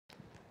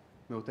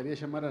Me gustaría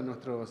llamar a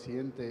nuestro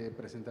siguiente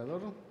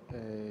presentador,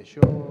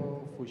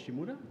 Yo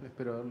Fujimura.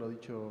 Espero haberlo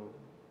dicho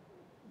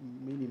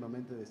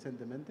mínimamente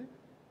decentemente.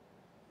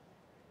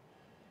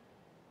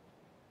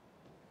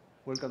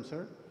 Welcome,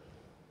 sir.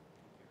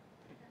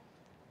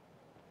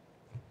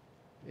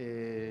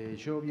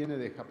 Yo viene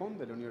de Japón,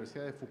 de la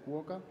Universidad de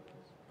Fukuoka,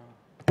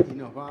 y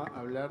nos va a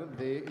hablar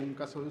de un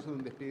caso de uso de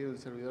un despliegue del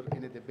servidor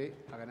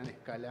NTP a gran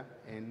escala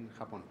en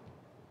Japón.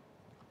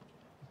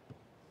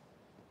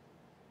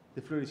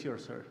 The floor is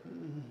yours, sir.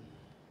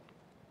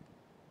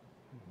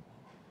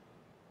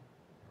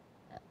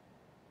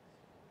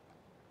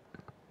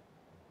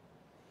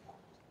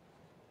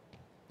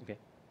 Okay,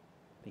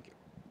 thank you.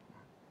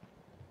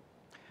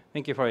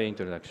 Thank you for your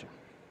introduction.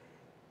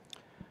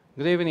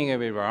 Good evening,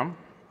 everyone.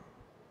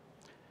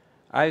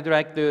 I'd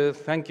like to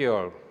thank you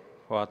all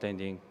for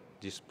attending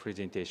this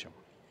presentation.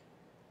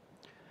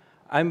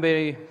 I'm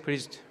very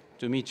pleased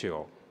to meet you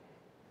all.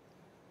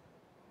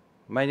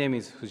 My name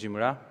is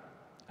Fujimura,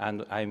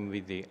 and I'm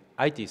with the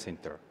IT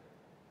Center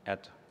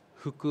at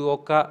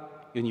Fukuoka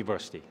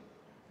University.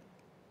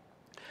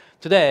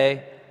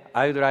 Today,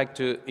 I would like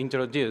to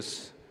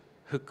introduce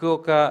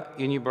Fukuoka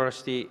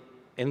University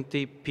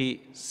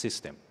NTP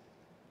system.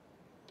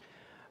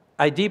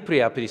 I deeply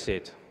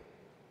appreciate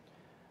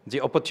the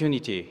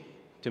opportunity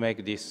to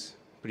make this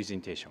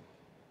presentation.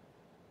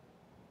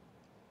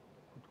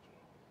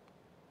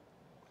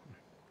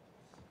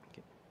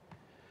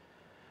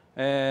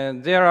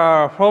 There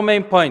are 4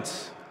 main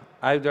points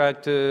I would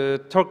like to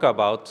talk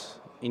about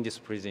in this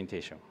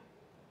presentation.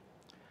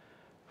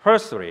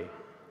 Firstly,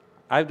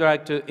 I would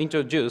like to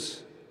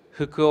introduce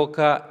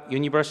Fukuoka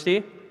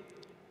University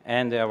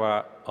and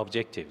our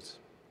objectives.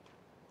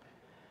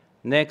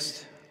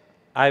 Next,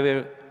 I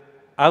will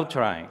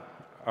outline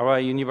our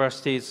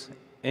university's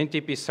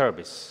NTP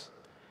service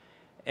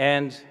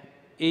and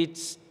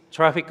its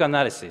traffic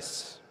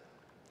analysis,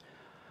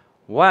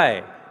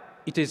 why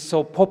it is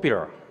so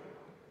popular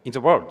in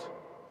the world,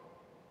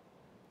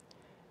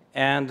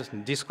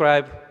 and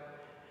describe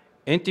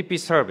NTP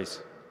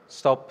service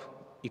stop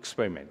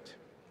experiment.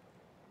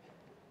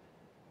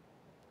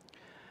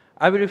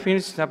 I will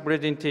finish the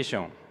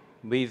presentation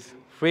with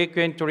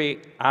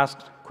frequently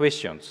asked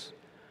questions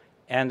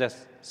and a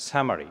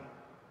summary.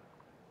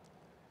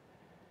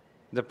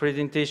 The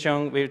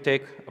presentation will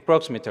take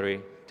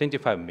approximately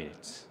 25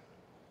 minutes.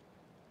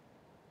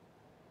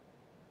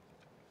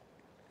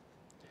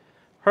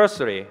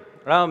 Firstly,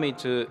 allow me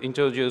to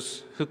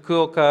introduce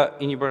Fukuoka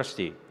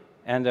University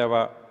and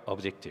our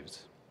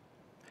objectives.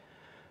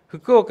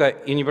 Fukuoka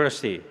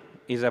University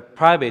is a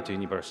private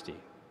university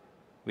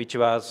which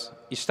was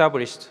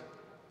established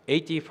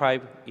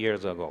 85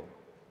 years ago.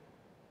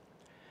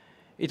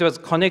 It was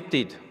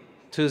connected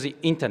to the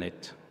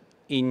internet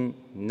in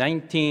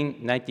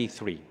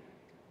 1993.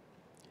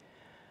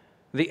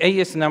 The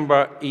AS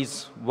number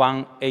is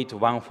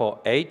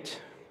 18148,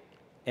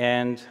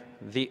 and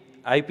the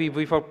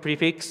IPv4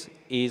 prefix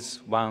is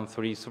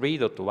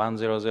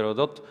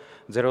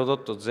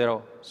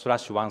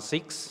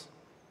 133.100.0.0/16.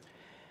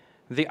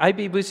 The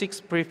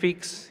IPv6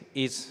 prefix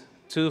is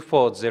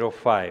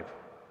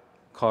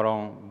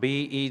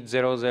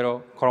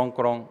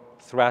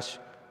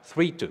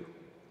 2405:BE00:/32.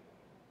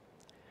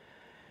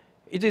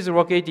 It is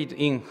located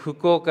in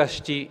Fukuoka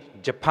City,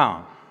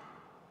 Japan.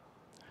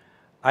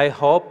 I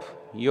hope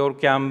you all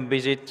can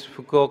visit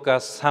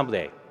Fukuoka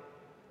someday.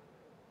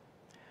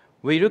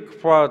 We look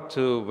forward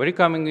to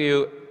welcoming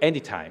you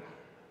anytime.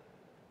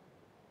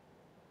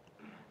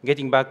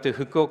 Getting back to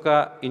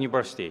Fukuoka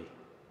University,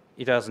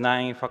 it has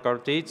 9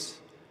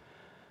 faculties,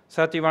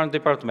 31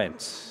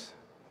 departments,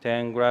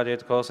 10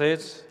 graduate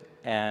courses,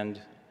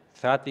 and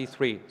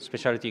 33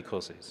 specialty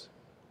courses.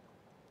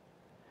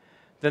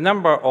 The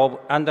number of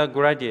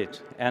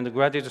undergraduate and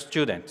graduate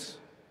students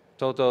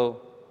total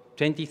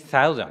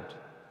 20,000.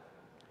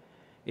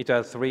 It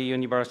has 3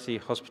 university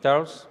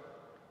hospitals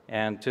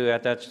and 2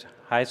 attached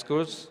high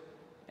schools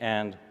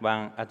and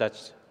 1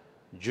 attached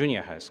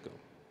junior high school.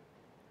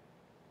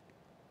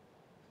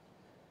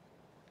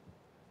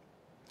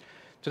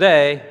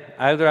 Today,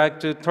 I would like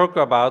to talk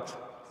about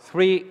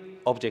 3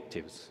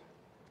 objectives.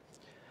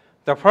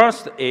 The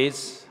first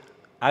is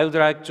I would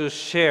like to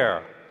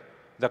share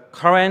the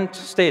current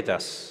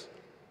status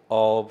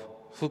of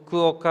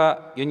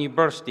Fukuoka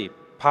University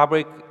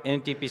public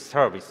NTP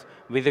service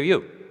with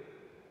you.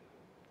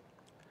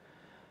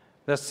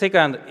 The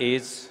second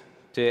is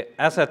to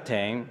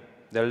ascertain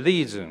the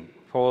reason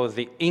for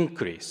the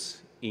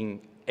increase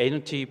in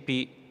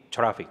NTP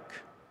traffic.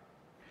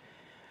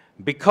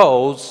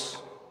 Because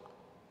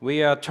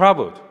we are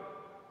troubled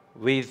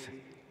with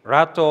a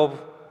lot of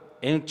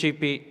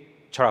NTP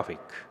traffic.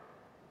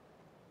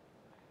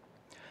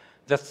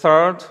 The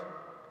third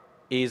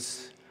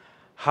is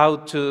how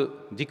to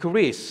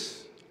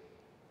decrease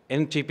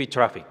NTP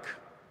traffic.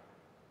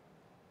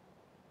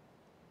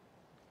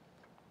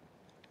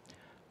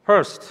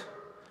 First,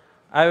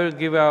 I will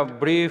give a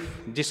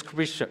brief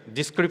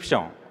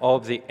description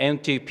of the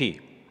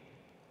NTP.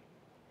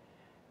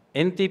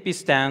 NTP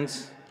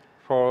stands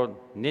for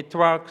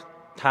Network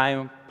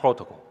Time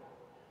Protocol.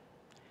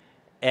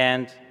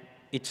 and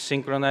it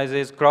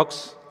synchronizes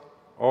clocks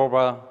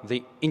over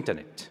the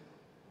internet.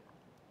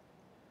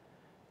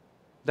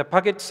 The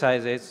packet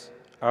sizes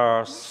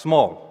are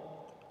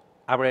small,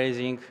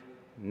 averaging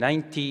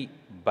 90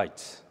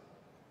 bytes.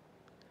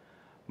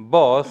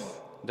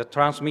 Both the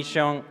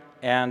transmission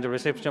and the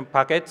reception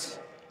packets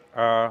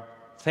are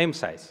same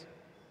size.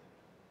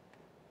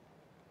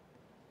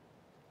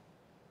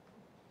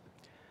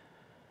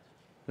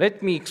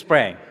 Let me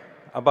explain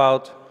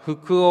about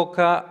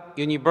Fukuoka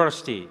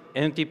University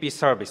NTP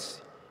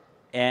service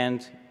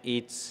and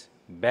its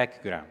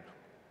background.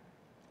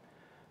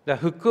 The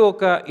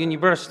Fukuoka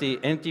University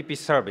NTP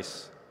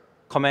service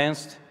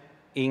commenced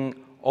in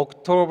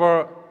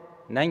October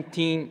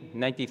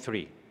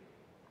 1993.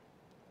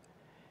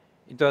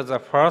 It was the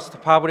first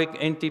public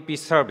NTP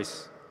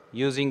service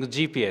using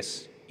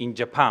GPS in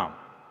Japan,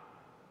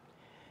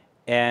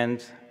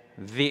 and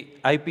the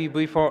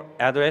IPv4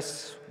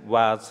 address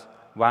was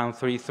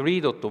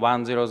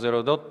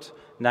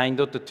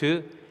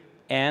 133.100.9.2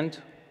 and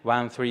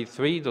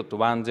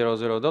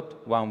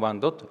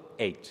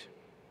 133.100.11.8.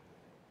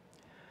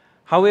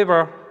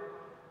 However,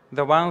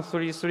 the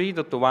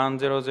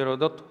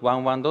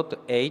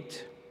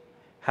 133.100.11.8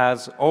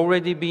 has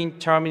already been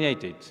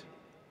terminated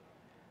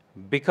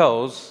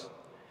because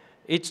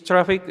its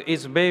traffic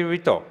is very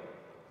little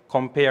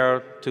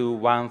compared to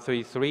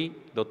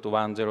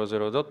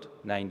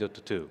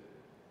 133.100.9.2.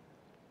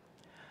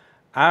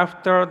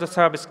 After the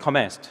service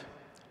commenced,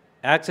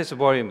 access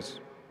volumes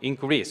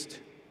increased.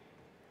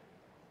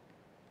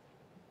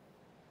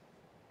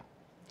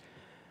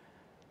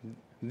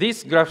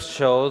 This graph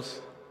shows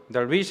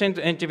the recent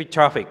NTP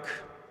traffic.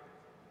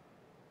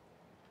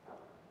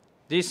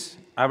 This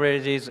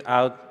averages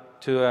out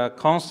to a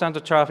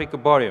constant traffic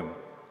volume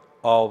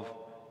of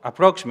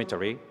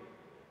approximately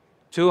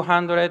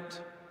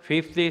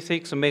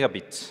 256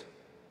 megabits.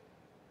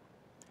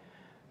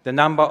 The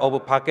number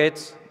of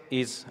packets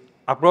is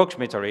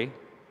approximately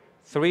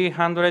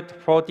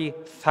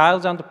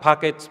 340,000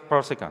 packets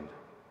per second.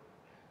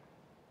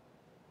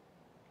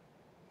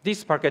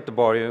 This packet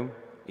volume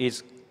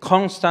is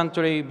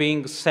constantly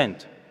being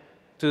sent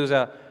to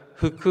the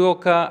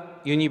Fukuoka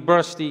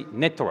University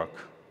network.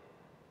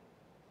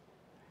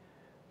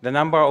 The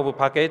number of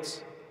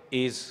packets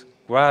is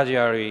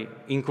gradually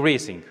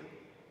increasing.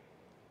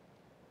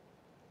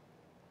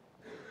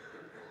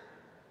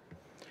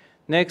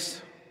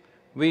 Next,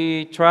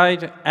 we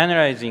tried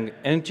analyzing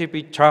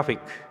NTP traffic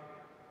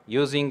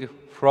using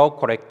flow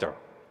collector.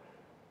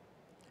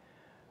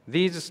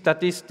 These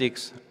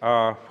statistics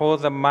are for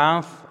the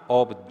month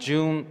of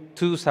June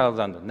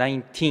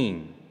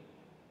 2019.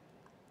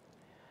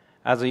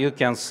 As you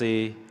can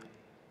see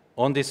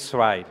on this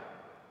slide,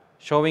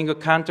 showing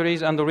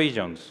countries and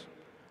regions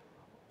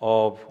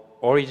of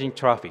origin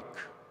traffic.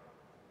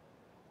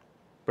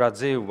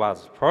 Brazil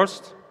was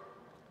first,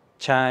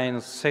 China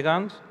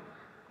second,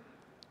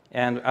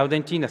 and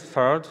Argentina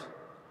third,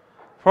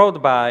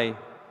 followed by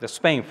the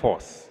Spain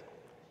fourth,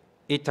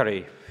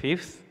 Italy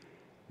fifth,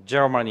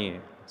 Germany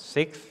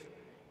sixth,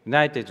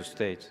 United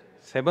States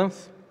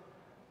seventh,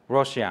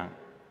 Russia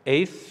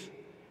eighth,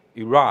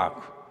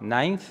 Iraq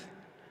ninth,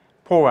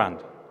 Poland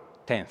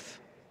 10th.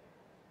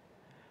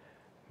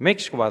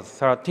 Mexico was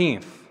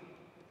 13th.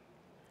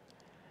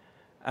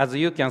 As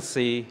you can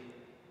see,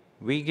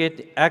 we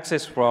get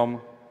access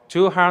from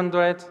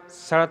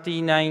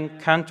 239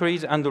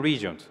 countries and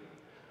regions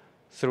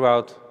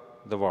throughout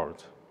the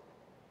world.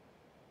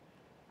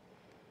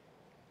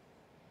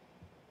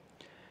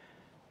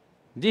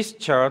 This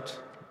chart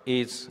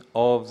is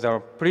of the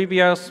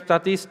previous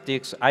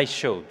statistics I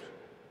showed,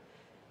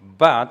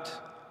 but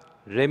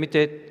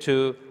limited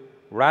to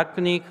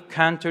RACNIC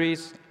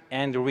countries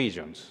and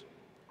regions.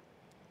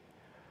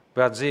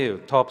 Brazil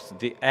tops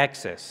the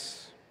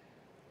axis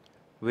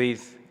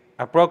with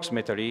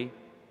approximately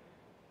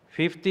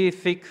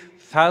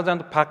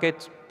 56,000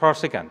 packets per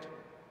second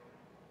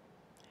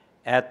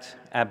at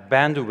a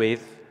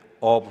bandwidth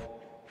of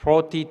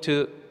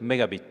 42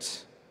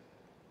 megabits.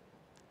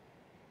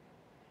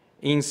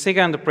 In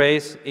second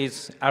place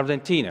is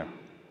Argentina,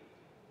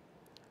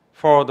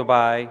 followed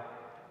by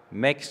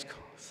Mexico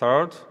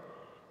third,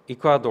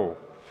 Ecuador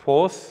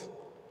fourth,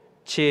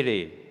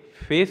 Chile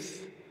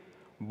fifth,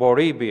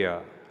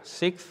 Bolivia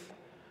sixth,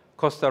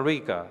 Costa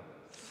Rica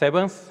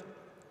seventh,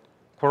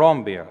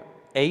 Colombia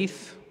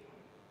eighth,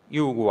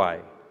 Uruguay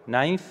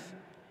ninth,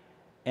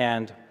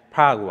 and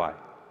Paraguay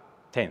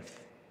 10th.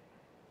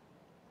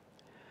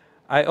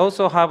 I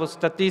also have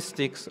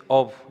statistics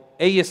of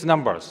AS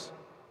numbers.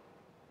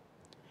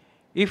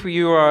 If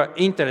you are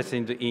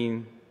interested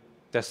in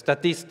the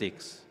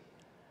statistics,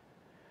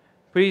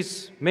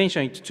 please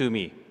mention it to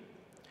me,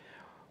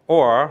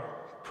 or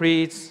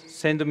please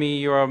send me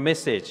your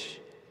message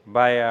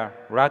via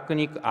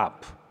RACNIC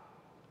app.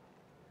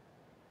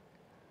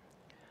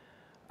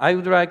 I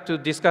would like to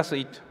discuss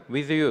it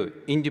with you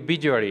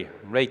individually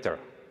later.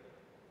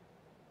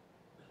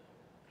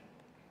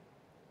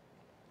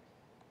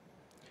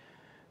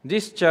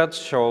 This chart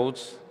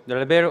shows the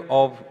level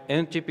of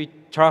NTP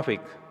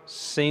traffic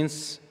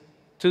since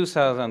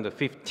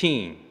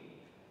 2015.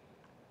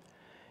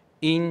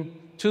 In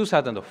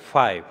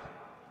 2005,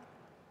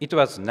 it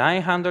was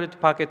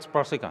 900 packets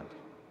per second,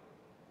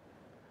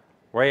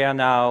 where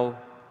now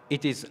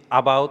it is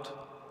about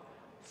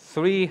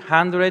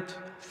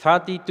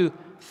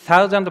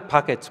 332,000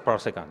 packets per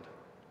second.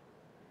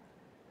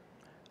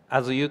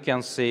 As you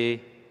can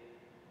see,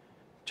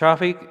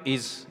 traffic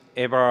is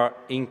ever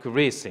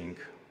increasing.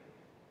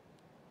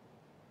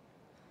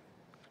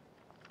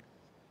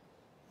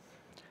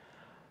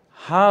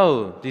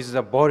 How did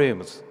the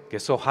volumes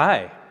get so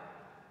high?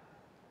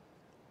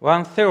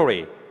 One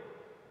theory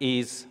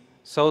is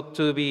thought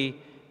to be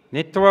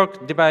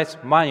network device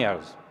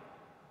manuals.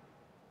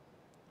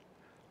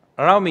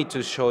 Allow me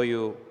to show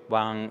you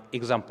one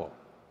example.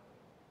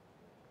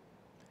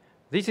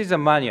 This is a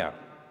manual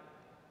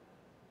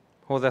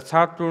for the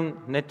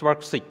Saturn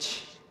network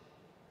switch.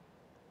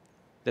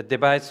 The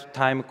device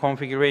time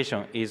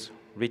configuration is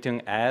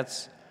written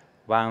as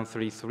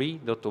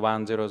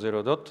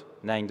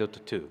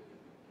 133.100.9.2.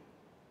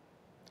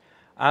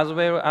 As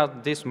well as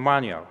this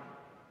manual,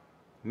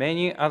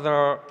 many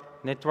other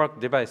network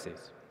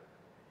devices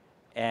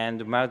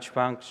and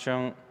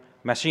multifunction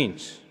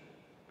machines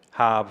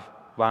have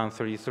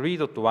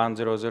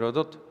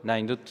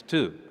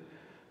 133.100.9.2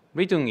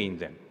 written in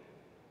them.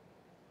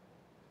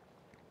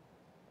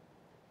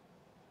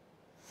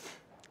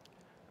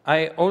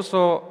 A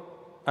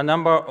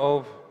number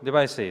of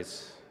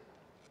devices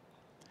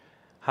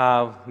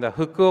have the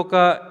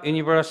Fukuoka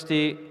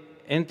University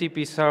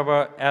NTP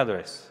server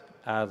address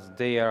as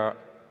their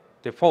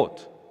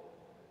default.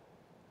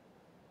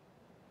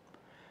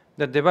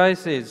 The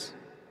devices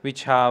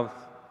which have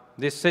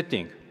this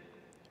setting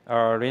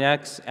are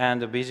Linux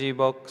and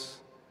BGBox,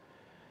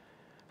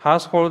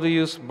 household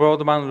use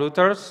broadband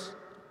routers,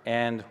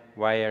 and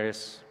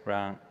wireless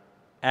LAN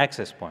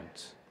access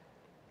points.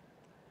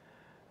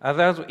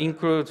 Others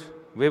include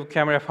web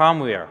camera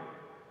firmware,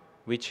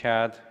 which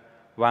had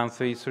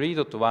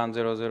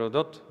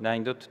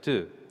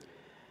 133.100.9.2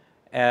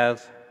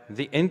 as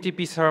the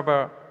NTP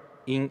server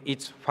in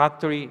its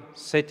factory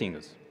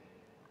settings.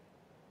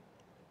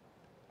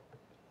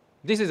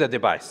 This is a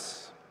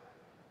device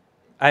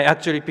I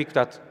actually picked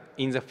up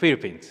in the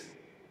Philippines,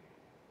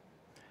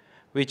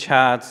 which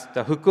has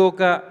the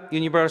Fukuoka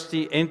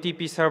University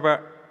NTP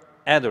server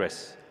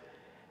address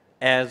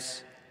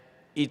as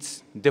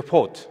its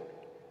default.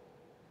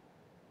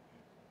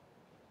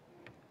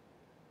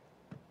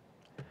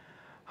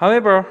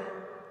 However,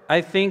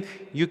 I think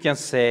you can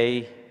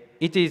say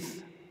it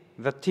is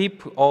the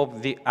tip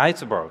of the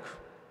iceberg,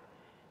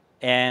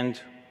 and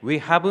we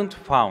haven't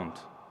found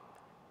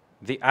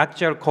the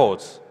actual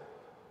cause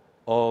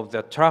of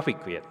the traffic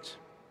yet.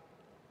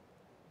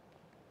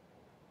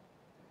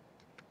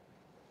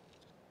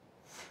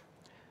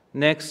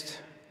 Next,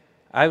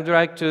 I would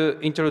like to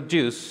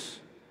introduce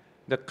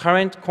the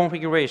current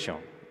configuration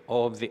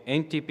of the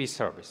NTP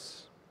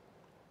service.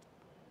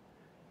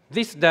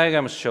 This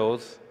diagram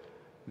shows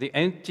the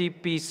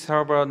NTP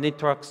server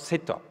network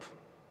setup.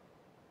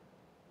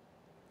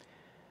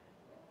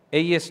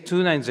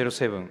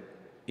 AS2907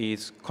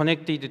 is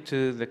connected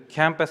to the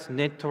campus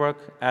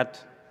network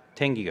at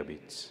 10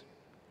 gigabits,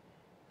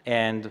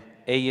 and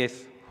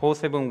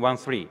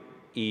AS4713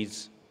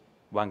 is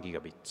 1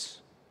 gigabit.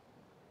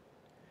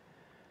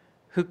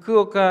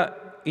 Fukuoka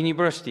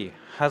University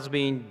has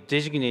been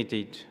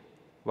designated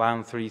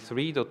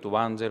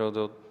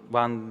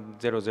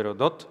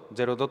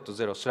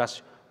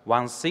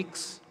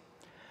 133.100.0.0/16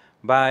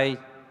 by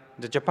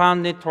the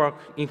Japan Network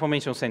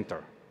Information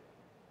Center.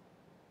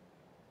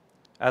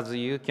 As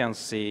you can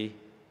see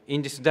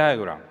in this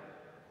diagram,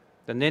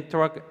 the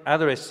network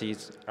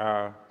addresses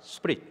are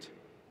split,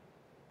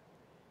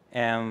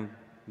 and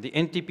the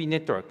NTP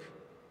network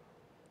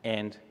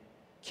and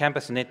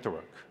campus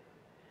network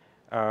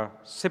are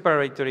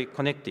separately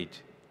connected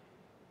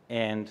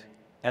and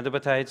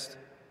advertised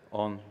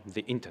on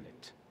the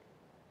internet.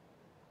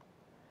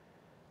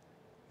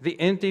 The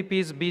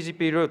NTP's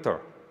BGP router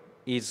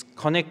is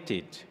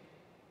connected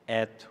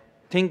at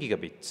 10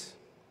 gigabits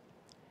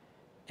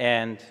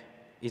and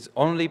is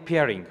only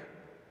pairing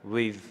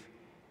with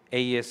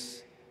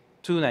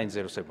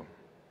AS2907.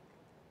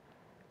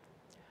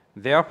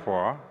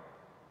 Therefore,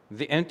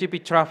 the NTP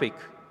traffic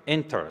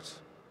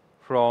enters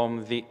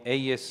from the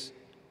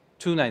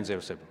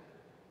AS2907.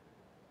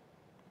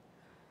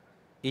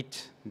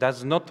 It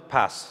does not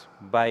pass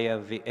via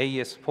the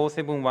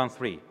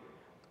AS4713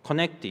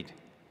 connected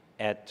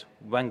at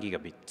 1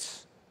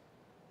 gigabit.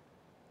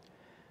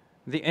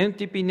 The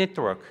NTP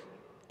network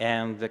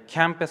and the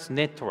campus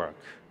network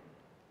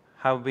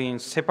have been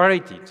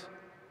separated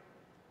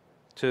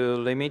to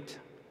limit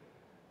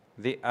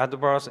the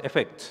adverse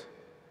effect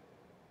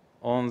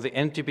on the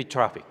NTP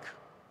traffic.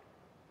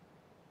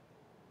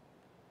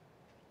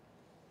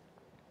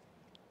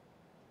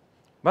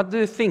 What do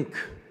you think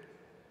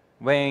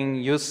when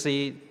you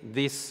see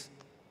this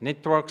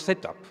network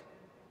setup?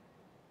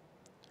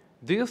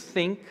 Do you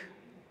think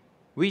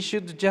we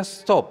should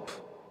just stop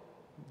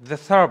the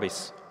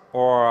service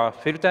or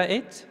filter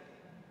it?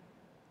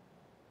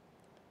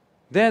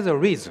 there's a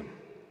reason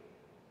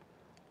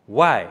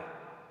why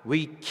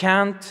we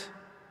can't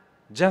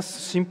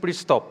just simply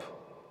stop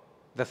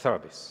the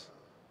service.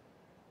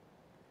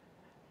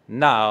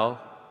 Now,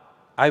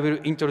 I will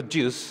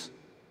introduce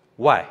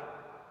why.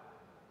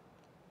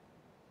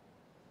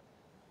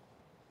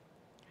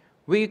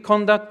 We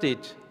conducted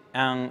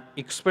an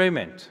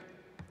experiment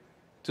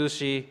to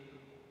see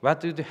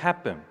what would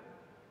happen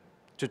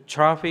to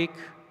traffic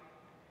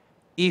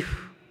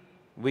if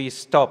we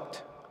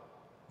stopped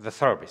the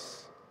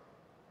service.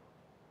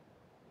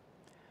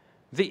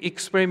 The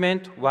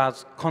experiment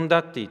was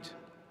conducted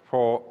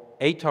for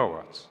 8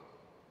 hours.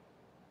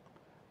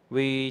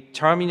 We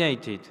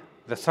terminated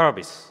the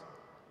service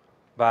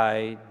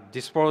by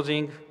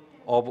disposing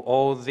of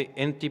all the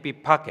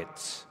NTP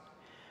packets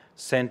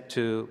sent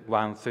to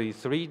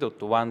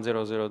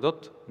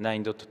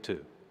 133.100.9.2.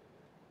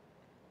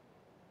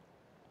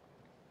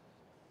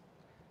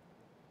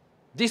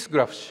 This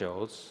graph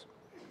shows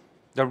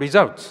the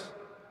results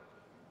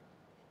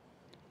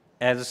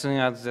as soon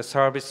as the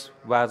service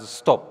was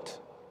stopped.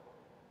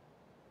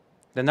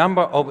 The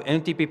number of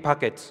NTP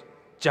packets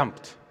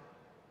jumped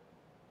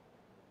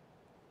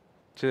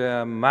to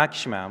a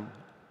maximum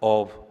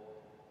of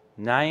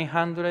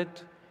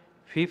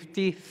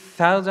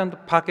 950,000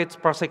 packets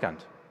per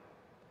second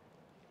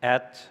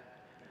at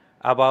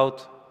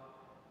about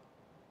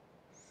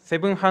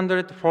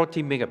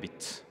 740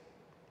 megabits.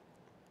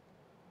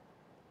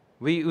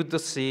 We would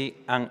see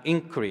an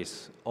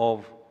increase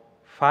of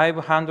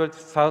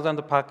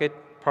 500,000 packets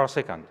per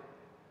second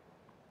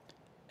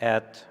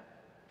at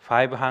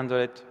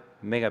 500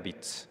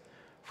 megabits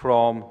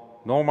from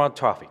normal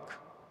traffic.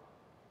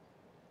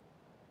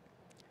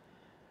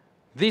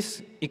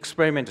 This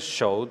experiment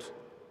showed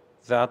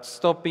that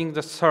stopping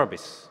the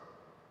service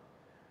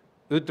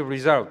would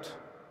result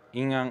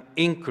in an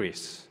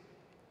increase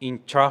in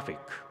traffic.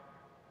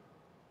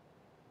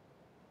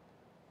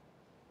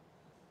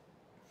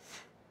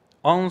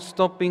 On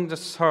stopping the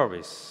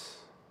service,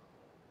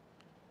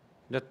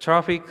 the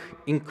traffic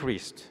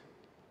increased,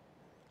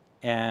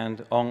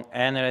 and on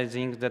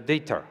analyzing the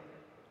data,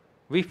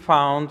 we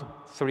found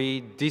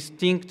 3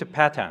 distinct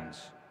patterns.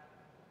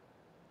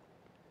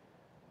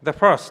 The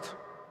first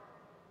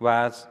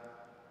was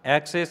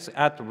access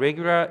at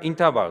regular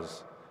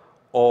intervals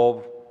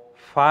of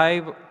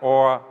 5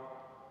 or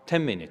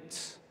 10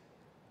 minutes.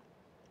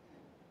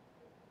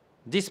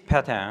 This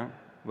pattern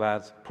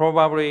was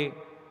probably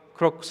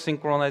clock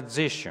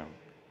synchronization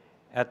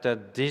at a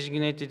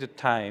designated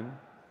time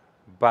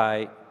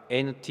by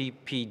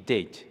NTP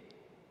date.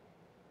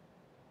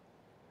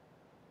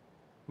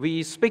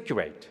 We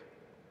speculate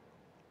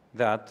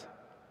that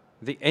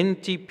the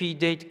NTP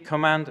date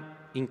command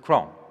in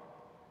cron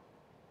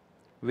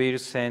will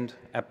send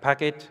a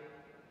packet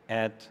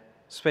at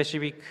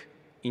specific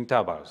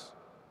intervals.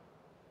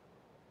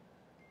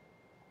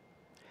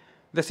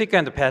 The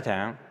second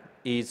pattern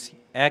is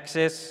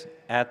access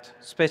at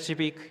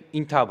specific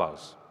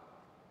intervals.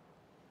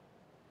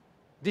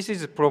 This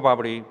is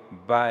probably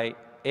by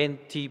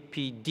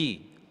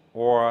NTPD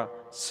or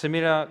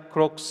similar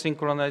clock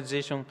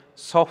synchronization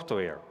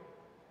software.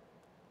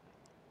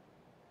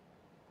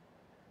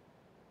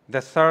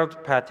 The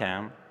third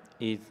pattern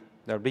is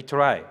the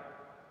retry,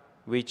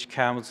 which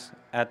comes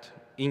at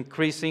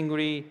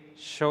increasingly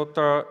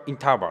shorter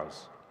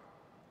intervals.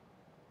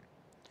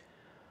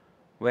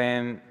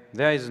 When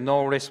there is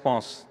no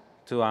response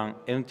to an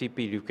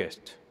NTP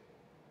request.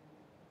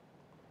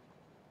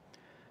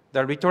 The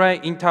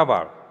retry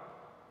interval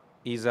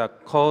is a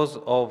cause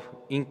of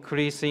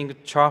increasing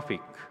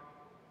traffic.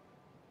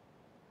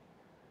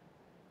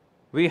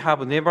 We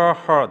have never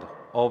heard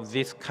of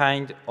this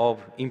kind of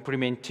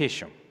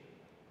implementation,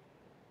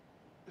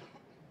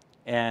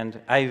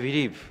 and I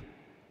believe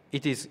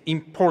it is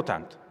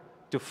important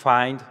to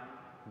find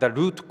the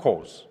root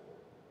cause.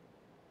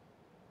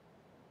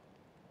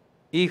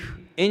 If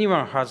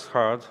anyone has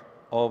heard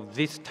of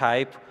this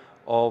type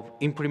of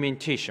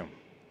implementation,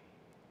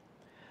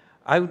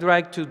 I would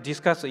like to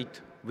discuss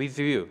it with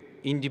you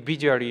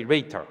individually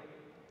later.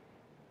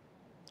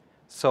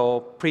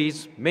 So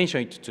please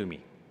mention it to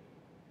me.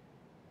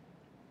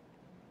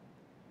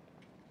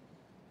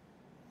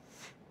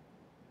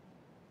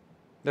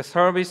 The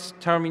service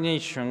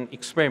termination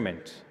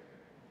experiment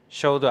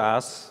showed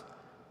us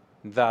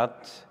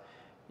that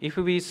if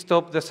we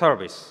stop the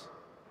service,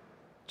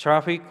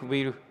 traffic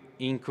will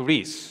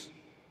increase.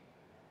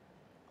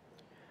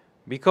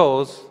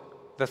 Because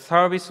the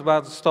service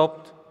was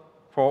stopped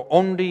for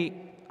only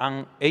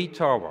an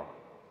 8-hour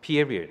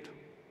period,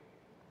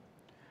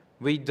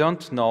 we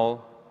don't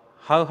know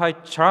how high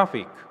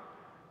traffic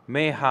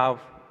may have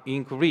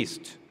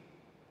increased.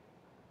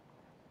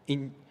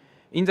 In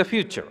the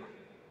future,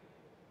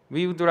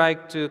 we would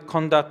like to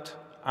conduct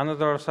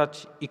another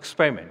such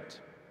experiment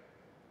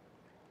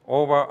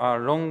over a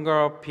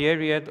longer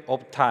period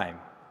of time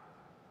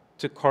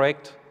to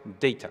collect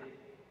data.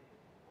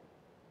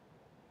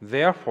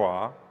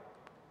 Therefore,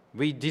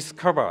 we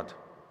discovered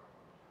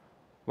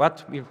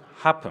what will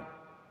happen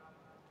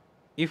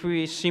if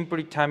we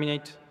simply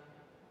terminate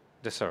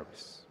the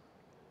service.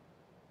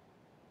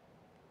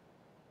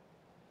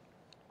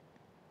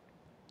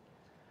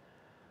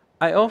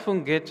 I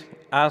often get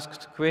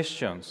asked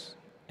questions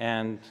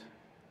and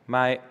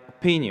my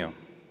opinion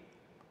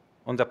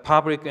on the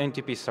public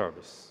NTP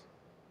service.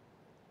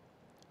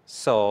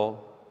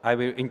 So I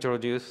will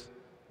introduce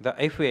the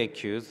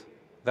FAQs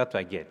that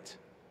I get.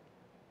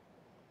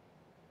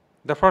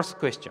 The first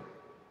question.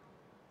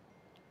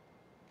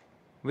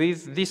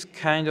 With this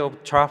kind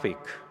of traffic,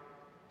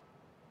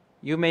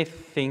 you may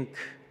think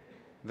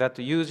that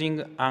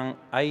using an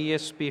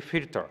ISP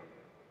filter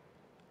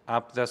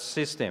up the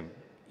system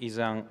is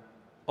an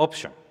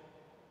option.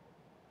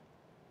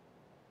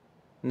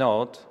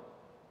 Note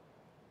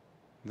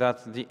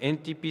that the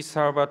NTP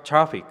server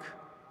traffic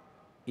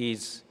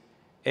is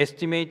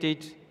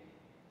estimated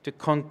to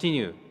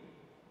continue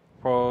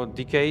for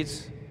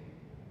decades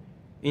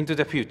into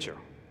the future.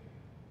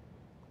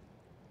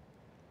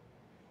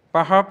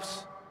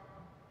 Perhaps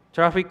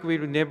traffic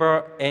will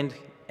never end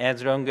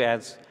as long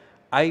as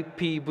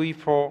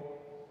IPv4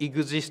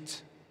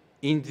 exists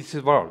in this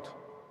world.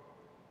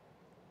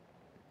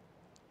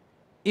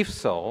 If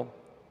so,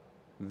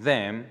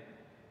 then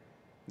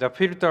the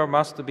filter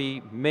must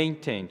be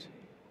maintained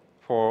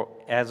for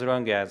as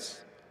long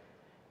as,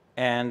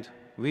 and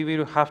we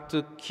will have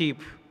to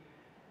keep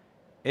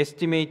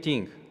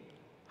estimating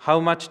how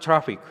much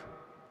traffic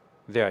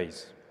there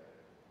is.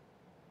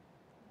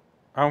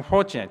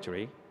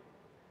 Unfortunately,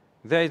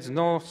 there is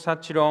no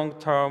such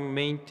long-term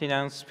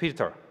maintenance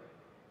filter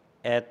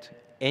at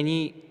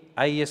any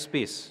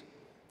ISPs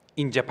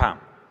in Japan.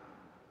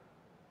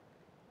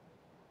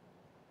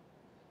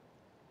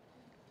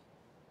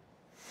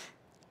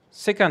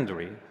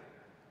 Secondly,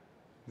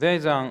 there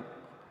is an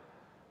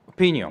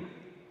opinion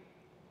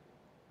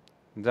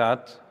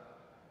that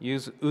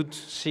use would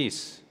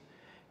cease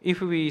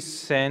if we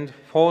send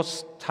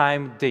force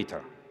time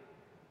data.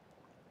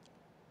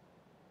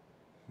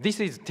 This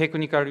is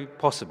technically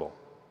possible,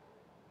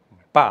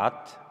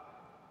 but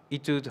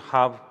it would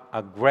have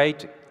a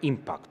great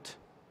impact.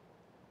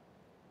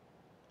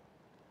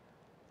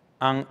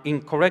 An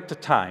incorrect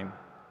time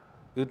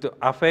would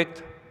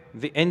affect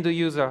the end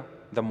user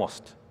the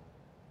most.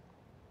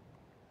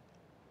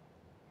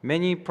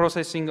 Many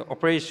processing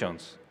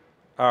operations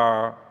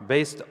are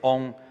based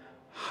on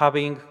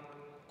having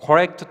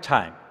correct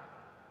time,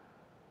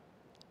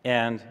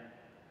 and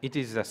it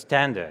is a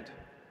standard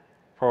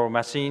for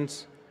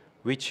machines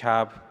which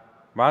have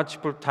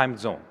multiple time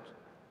zones.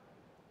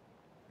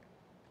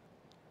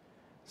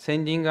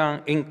 Sending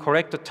an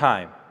incorrect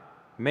time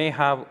may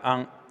have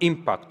an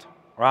impact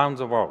around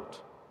the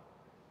world,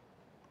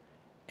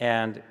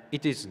 and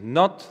it is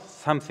not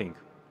something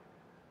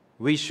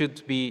we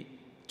should be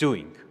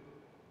doing.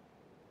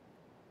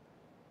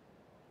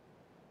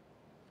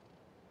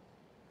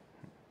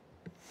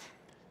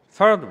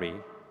 Thirdly,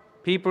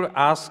 people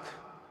ask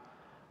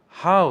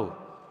how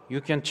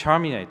you can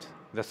terminate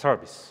the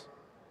service.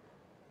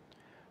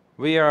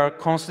 We are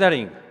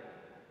considering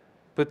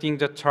putting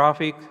the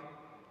traffic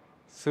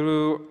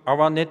through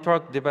our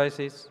network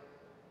devices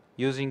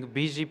using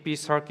BGP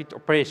circuit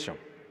operation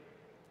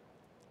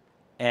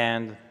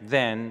and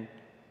then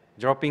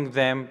dropping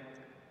them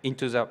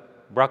into the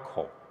black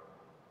hole.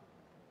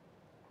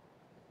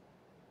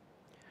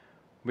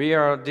 We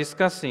are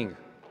discussing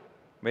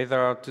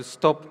whether to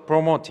stop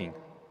promoting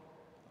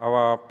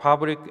our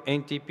public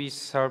NTP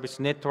service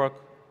network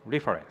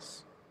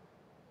reference.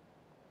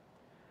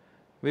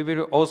 We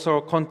will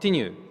also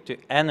continue to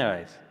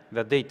analyze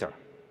the data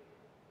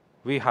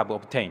we have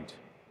obtained.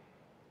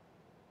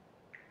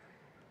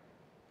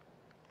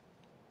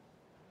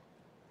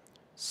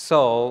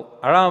 So,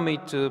 allow me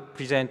to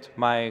present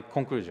my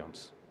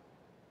conclusions.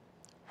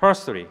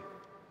 Firstly,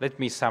 let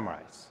me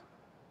summarize.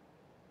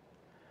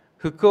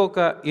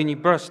 Fukuoka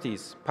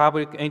University's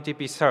public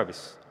NTP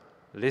service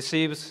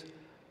receives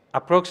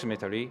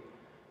approximately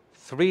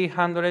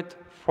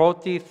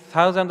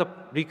 340,000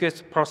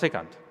 requests per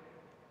second.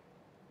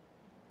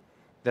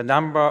 The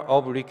number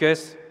of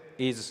requests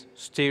is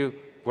still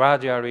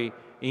gradually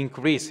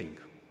increasing.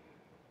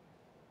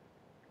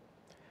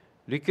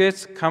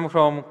 Requests come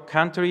from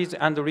countries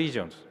and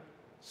regions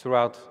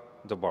throughout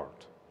the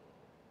world.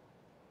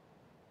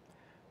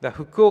 The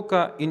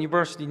Fukuoka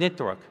University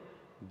network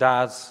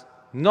does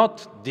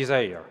not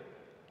desire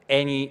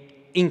any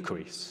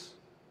increase.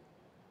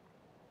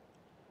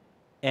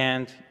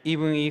 And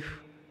even if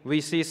we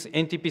cease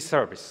NTP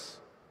service,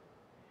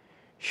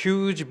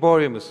 huge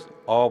volumes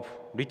of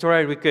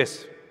retry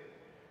requests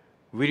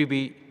will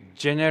be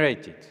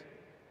generated.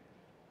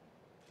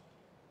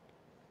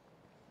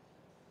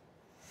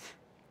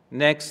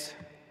 Next,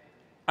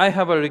 I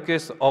have a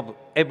request of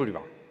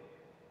everyone.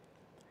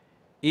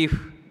 If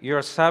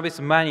your service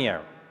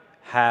manual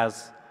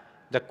has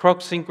the clock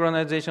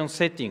synchronization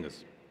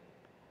settings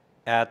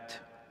at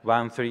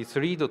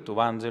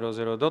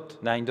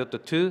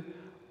 133.100.9.2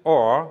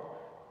 or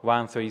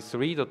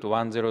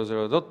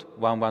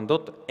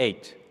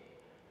 133.100.11.8,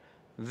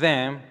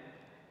 then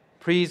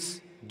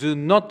please do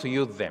not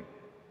use them.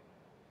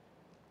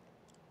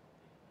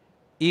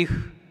 If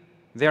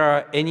there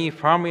are any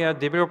firmware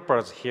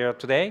developers here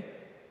today,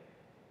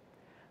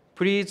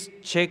 please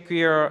check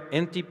your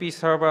NTP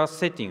server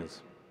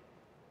settings.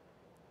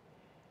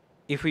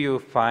 If you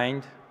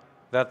find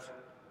that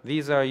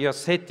these are your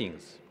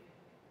settings,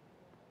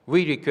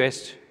 we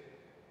request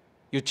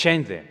you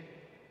change them.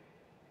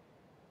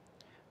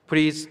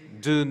 Please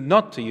do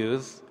not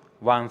use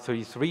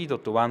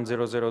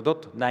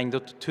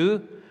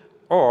 133.100.9.2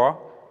 or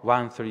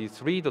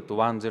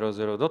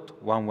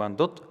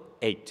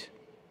 133.100.11.8.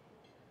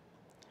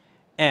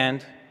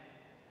 And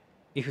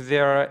if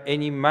there are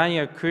any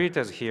manual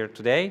creators here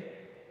today,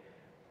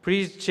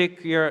 please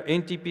check your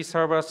NTP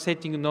server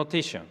setting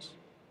notations.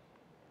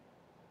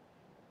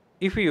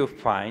 If you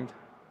find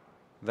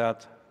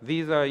that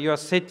these are your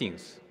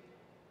settings,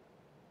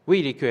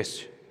 we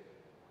request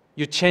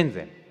you change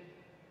them.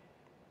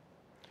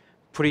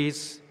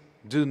 Please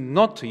do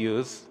not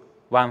use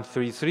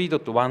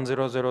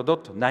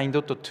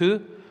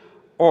 133.100.9.2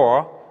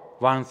 or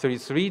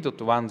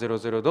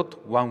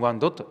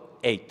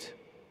 133.100.11.8.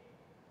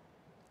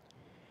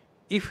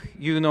 If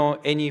you know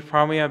any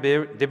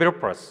firmware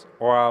developers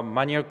or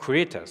manual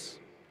creators,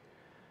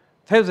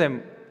 tell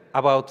them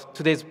about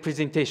today's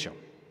presentation.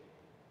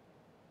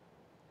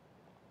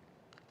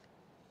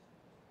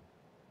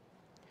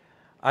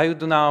 I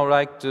would now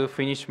like to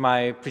finish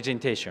my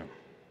presentation.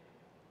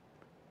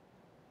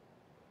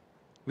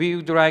 We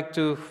would like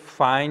to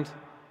find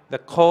the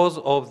cause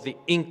of the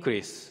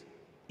increase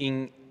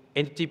in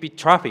NTP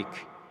traffic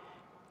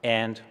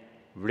and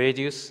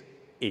reduce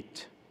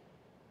it.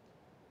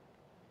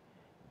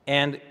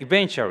 And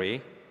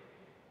eventually,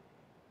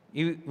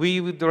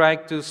 we would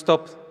like to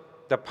stop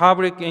the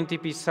public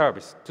NTP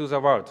service to the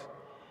world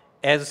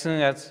as soon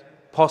as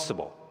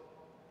possible.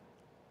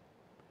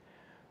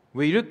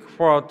 We look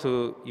forward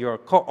to your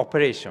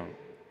cooperation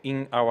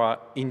in our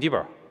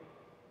endeavor.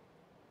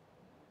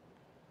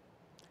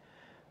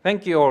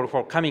 Thank you all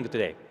for coming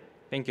today.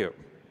 Thank you.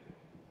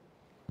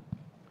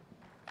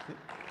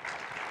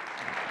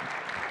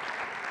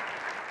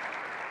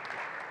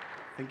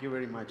 Thank you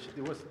very much.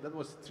 That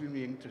was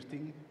extremely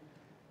interesting.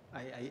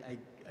 I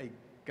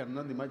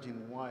cannot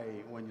imagine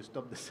why, when you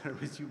stop the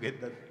service, you get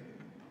that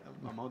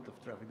amount of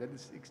traffic. That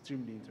is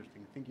extremely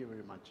interesting. Thank you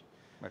very much.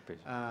 My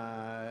pleasure.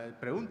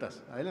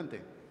 Preguntas,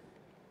 adelante.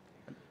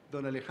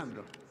 Don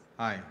Alejandro.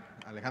 Hi,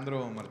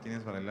 Alejandro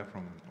Martínez Varela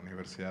from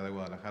Universidad de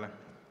Guadalajara.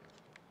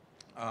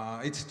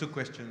 It's two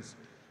questions.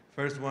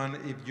 First one,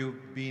 if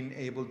you've been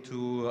able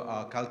to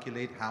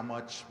calculate how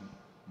much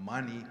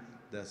money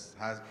has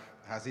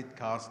it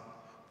cost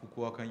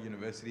Fukuoka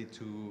University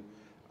to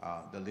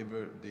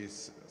deliver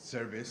this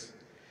service?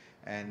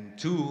 And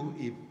two,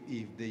 if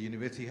the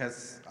university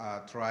has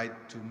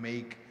tried to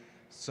make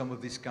some of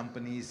these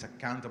companies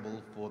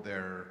accountable for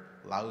their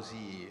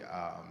lousy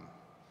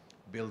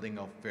building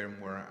of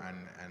firmware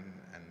and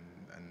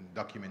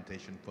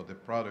documentation for the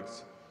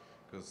products,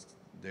 because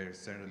there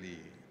certainly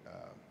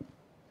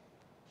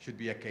should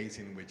be a case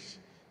in which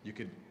you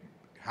could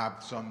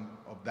have some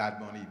of that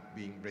money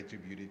being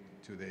retributed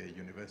to the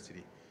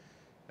university.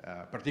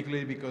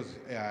 Particularly because,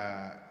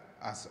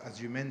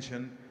 as you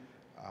mentioned,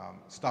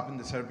 stopping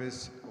the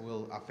service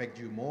will affect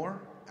you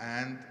more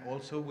and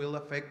also will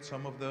affect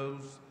some of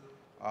those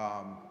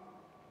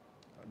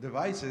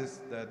devices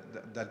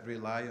that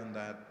rely on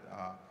that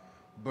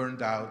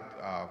burned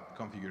out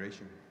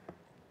configuration.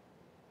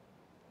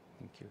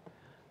 Thank you.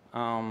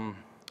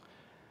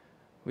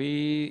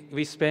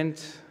 We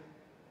spent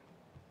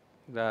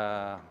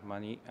the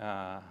money,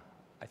 I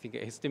think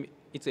it's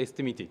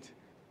estimated,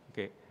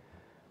 okay.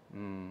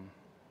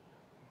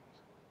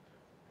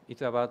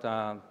 It's about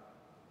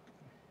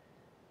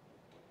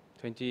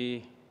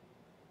 20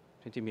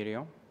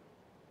 million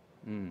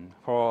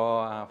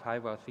for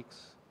 5 or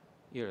 6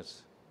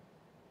 years.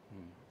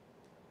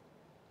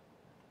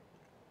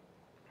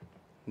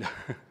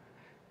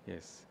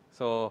 Yes.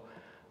 So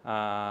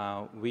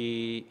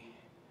we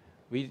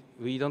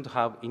don't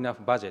have enough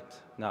budget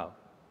now.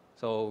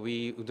 So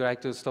we would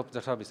like to stop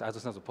the service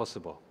as soon as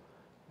possible,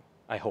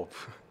 I hope.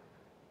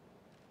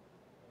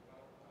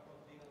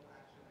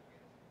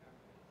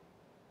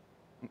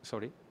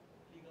 Sorry?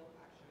 Legal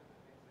action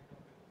against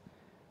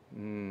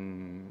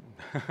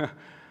the company.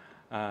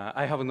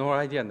 I have no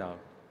idea now.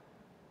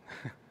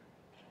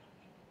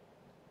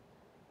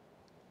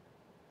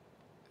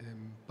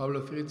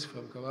 Pablo Fritz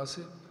from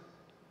Kawase.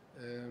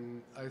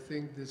 I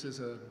think this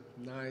is a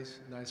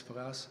nice for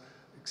us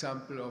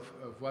example of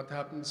what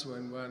happens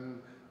when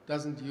one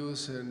doesn't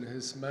use in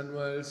his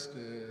manuals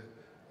the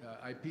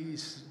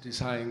IPs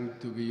designed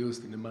to be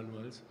used in the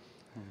manuals.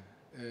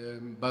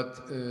 But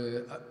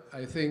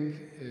I think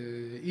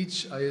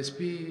each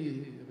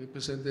ISP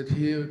represented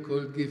here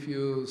could give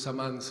you some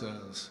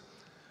answers.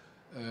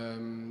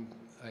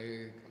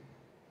 I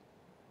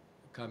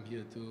come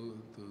here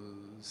to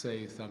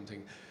say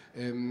something.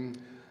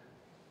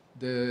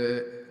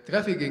 The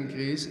traffic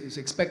increase is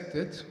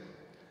expected.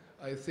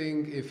 I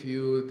think if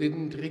you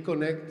didn't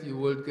reconnect, you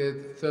would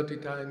get 30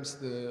 times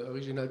the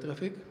original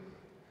traffic.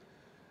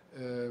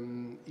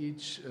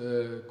 Each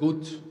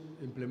good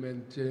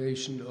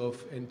implementation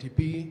of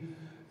NTP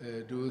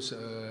does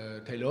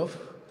tail off.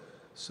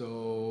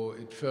 So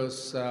it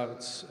first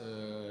starts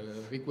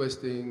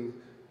requesting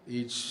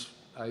each,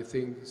 I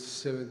think,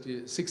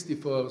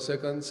 64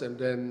 seconds, and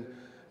then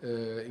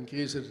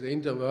increases the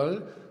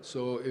interval.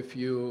 So if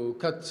you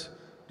cut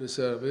the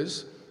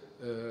service,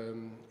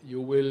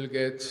 you will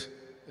get,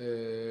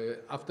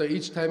 after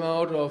each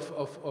timeout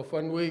of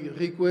one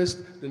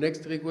request, the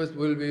next request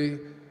will be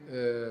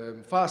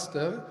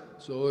faster.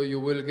 So you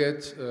will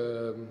get,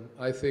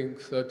 I think,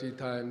 30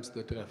 times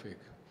the traffic.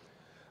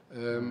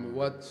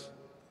 What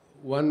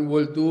one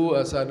will do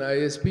as an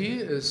ISP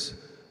is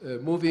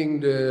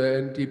moving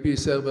the NTP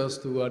servers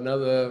to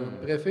another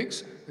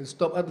prefix and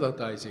stop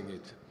advertising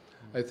it.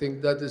 I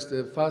think that is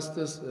the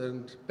fastest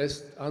and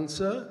best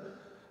answer.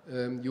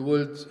 You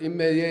will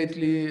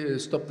immediately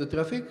stop the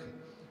traffic.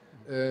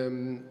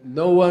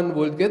 No one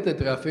will get the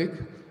traffic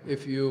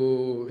if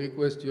you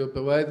request your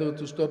provider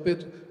to stop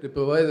it. The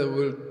provider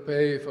will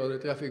pay for the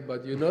traffic,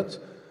 but you not.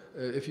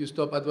 If you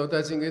stop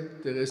advertising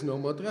it, there is no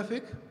more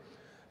traffic.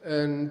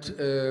 And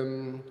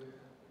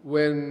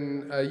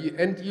when an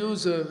end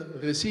user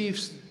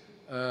receives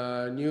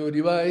a new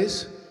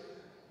device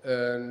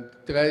and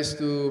tries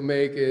to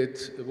make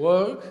it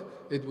work,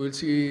 it will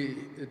see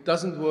it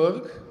doesn't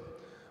work,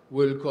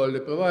 will call the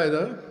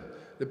provider.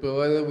 The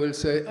provider will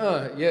say,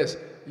 yes,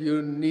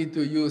 you need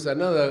to use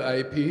another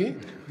IP,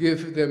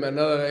 give them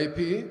another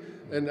IP,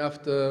 and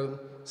after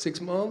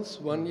 6 months,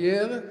 1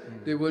 year,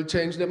 they will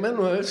change the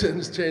manuals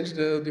and change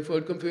the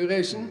default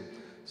configuration.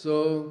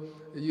 So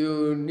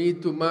you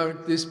need to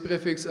mark this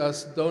prefix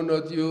as do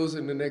not use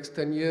in the next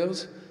 10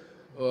 years,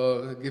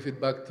 or give it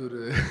back to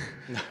the,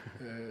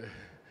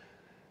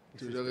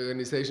 to the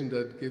organization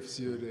that gives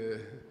you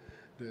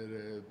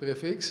the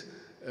prefix.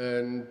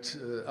 And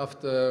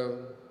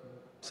after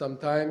some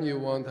time, you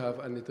won't have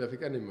any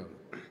traffic anymore.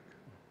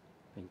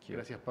 Thank you.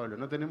 Gracias, Pablo.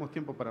 No tenemos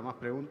tiempo para más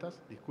preguntas.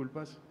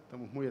 Disculpas,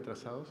 estamos muy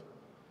atrasados.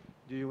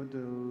 Do you want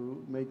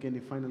to make any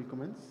final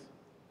comments?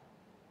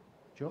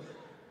 Joe?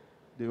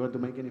 Do you want to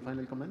make any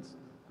final comments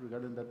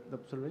regarding that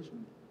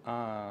observation?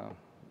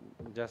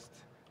 Just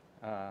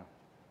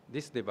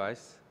this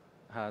device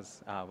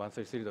has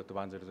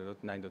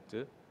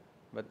 133.100.9.2,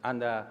 but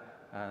under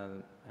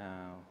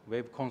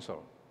web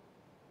console,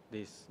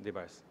 this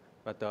device.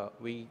 But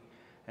we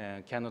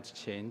cannot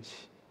change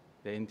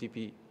the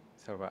NTP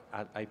server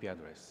IP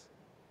address.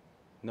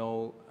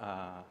 No,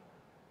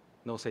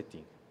 no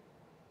setting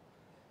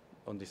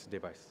on this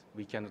device.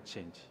 We cannot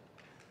change.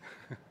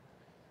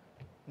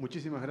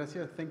 Muchísimas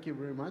gracias. Thank you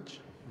very much.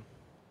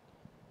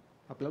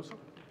 Aplauso.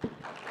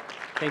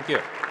 Thank you.